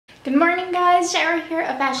Good morning guys, Jireh here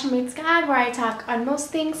of Fashion Meets God, where I talk on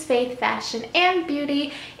most things faith, fashion, and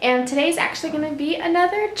beauty. And today's actually going to be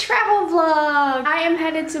another travel vlog. I am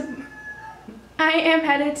headed to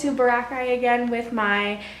Boracay again with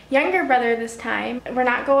my younger brother this time. We're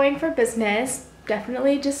not going for business,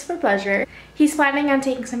 definitely just for pleasure. He's planning on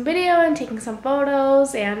taking some video and taking some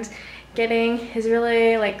photos and getting his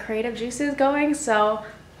really creative juices going, so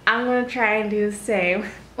I'm gonna try and do the same.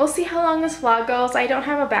 We'll see how long this vlog goes. I don't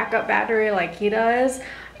have a backup battery like he does,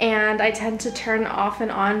 and I tend to turn off and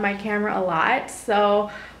on my camera a lot, so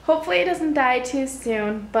hopefully it doesn't die too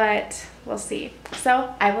soon, but we'll see.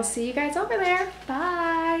 So I will see you guys over there.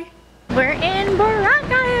 Bye! We're in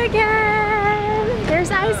Boracay again! There's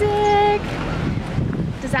Isaac!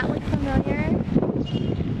 Does that look familiar?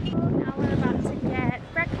 Now we're about to get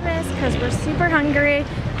breakfast because we're super hungry.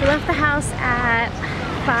 We left the house at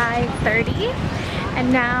 5:30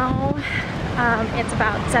 and now it's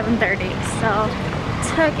about 7:30, so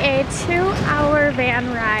took a 2-hour van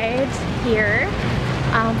ride here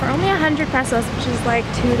for only 100 pesos, which is like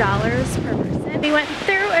 $2 per person. We went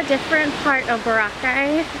through a different part of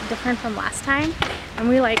Boracay, different from last time, and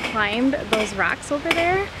we climbed those rocks over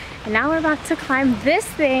there, and now we're about to climb this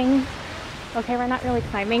thing. Okay, we're not really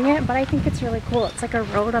climbing it, but I think it's really cool. It's like a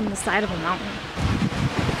road on the side of a mountain.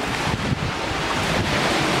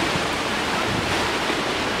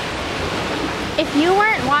 If you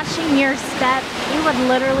weren't watching your step, you would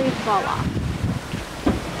literally fall off.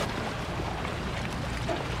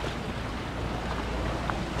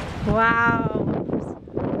 Wow.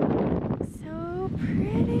 So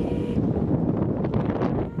pretty.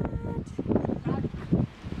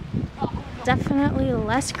 Definitely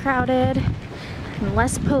less crowded and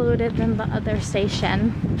less polluted than the other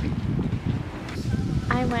station.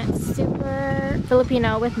 I went super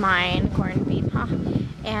Filipino with mine, corned beef,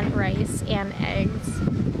 and rice and eggs.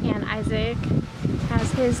 And Isaac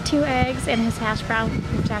has his 2 eggs and his hash brown,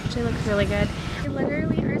 which actually looks really good. We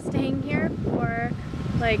literally are staying here for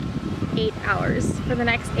like 8 hours, for the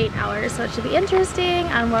next 8 hours, so it should be interesting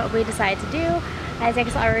on what we decide to do.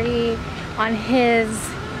 Isaac's already on his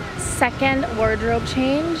 2nd wardrobe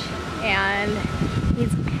change and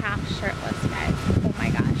he's half shirtless, guys. Oh my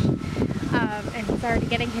gosh. And he's already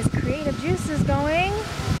getting his creative juices going.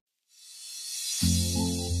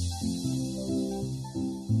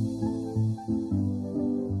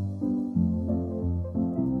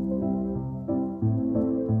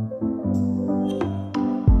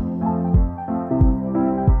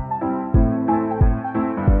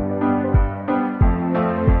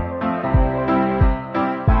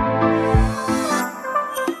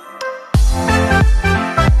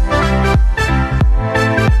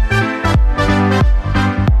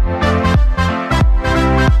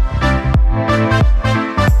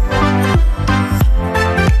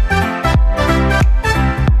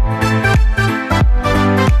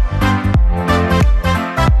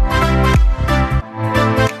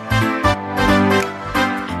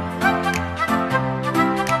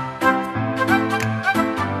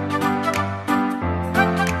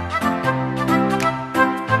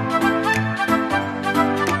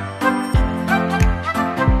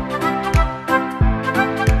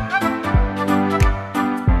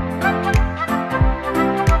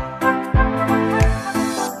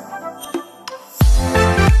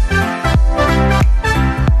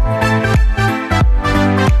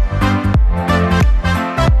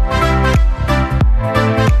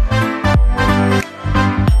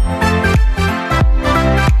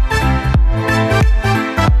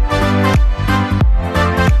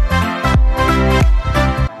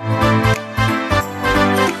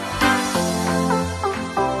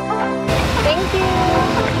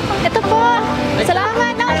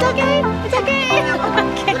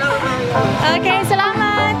 Okay,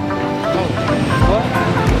 salamat!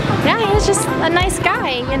 Yeah, he's just a nice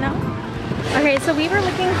guy, you know? Okay, so we were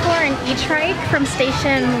looking for an e-trike from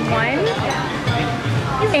station 1,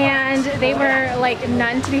 and they were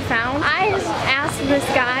none to be found. I just asked this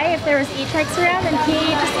guy if there was e-trikes around, and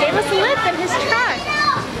he just gave us a lift in his truck.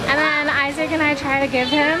 And then Isaac and I tried to give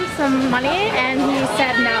him some money and he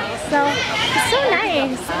said no. So it's so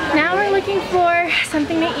nice. Now we're looking for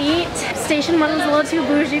something to eat. Station 1 was a little too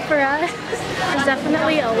bougie for us. There's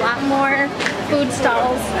definitely a lot more food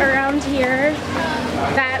stalls around here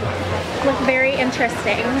that look very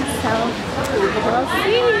interesting. So we'll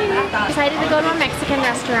see. Decided to go to a Mexican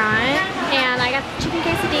restaurant and I got the chicken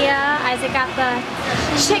quesadilla. Isaac got the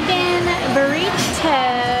chicken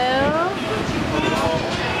burrito.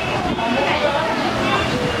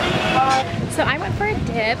 So I went for a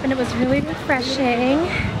dip and it was really refreshing.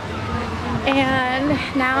 And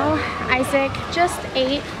now Isaac just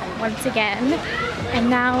ate once again, and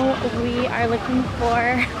now we are looking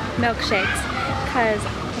for milkshakes because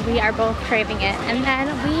we are both craving it. And then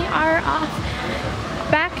we are off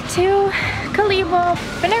back to Kalibo.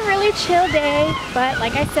 Been a really chill day, but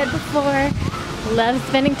like I said before, love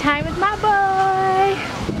spending time with my boy.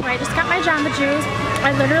 I just got my Jamba Juice.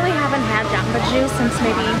 I literally haven't had Jamba Juice since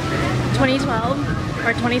maybe 2012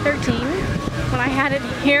 or 2013 when I had it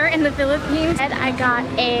here in the Philippines. And I got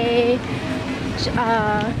a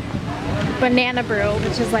banana brew,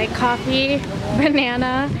 which is like coffee,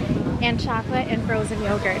 banana, and chocolate and frozen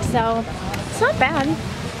yogurt. So it's not bad.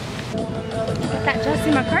 That Jesse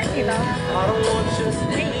McCarthy though.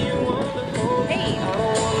 Hey.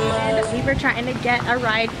 And we were trying to get a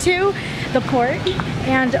ride to the port,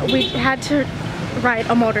 and we had to ride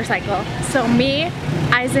a motorcycle. So me,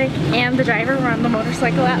 Isaac, and the driver were on the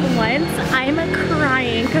motorcycle at once. I'm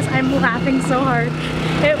crying because I'm laughing so hard.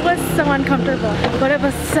 It was so uncomfortable, but it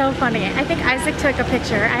was so funny. I think Isaac took a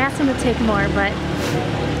picture. I asked him to take more, but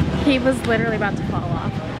he was literally about to fall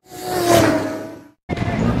off.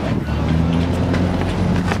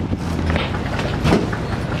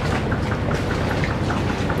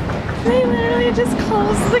 They literally just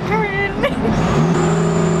closed the curtain.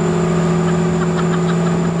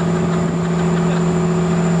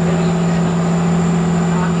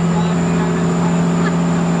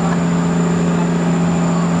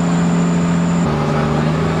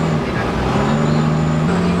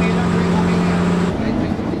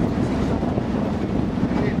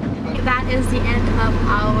 That is the end of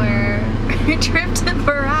our trip to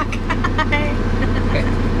Boracay.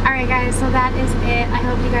 Alright guys, so that is it. I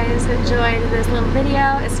hope you guys enjoyed this little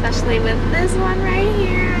video, especially with this one right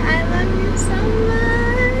here. I love you so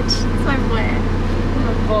much. It's my boy.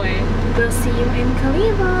 My boy. We'll see you in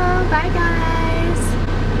Kalibo. Bye guys.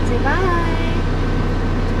 Say bye.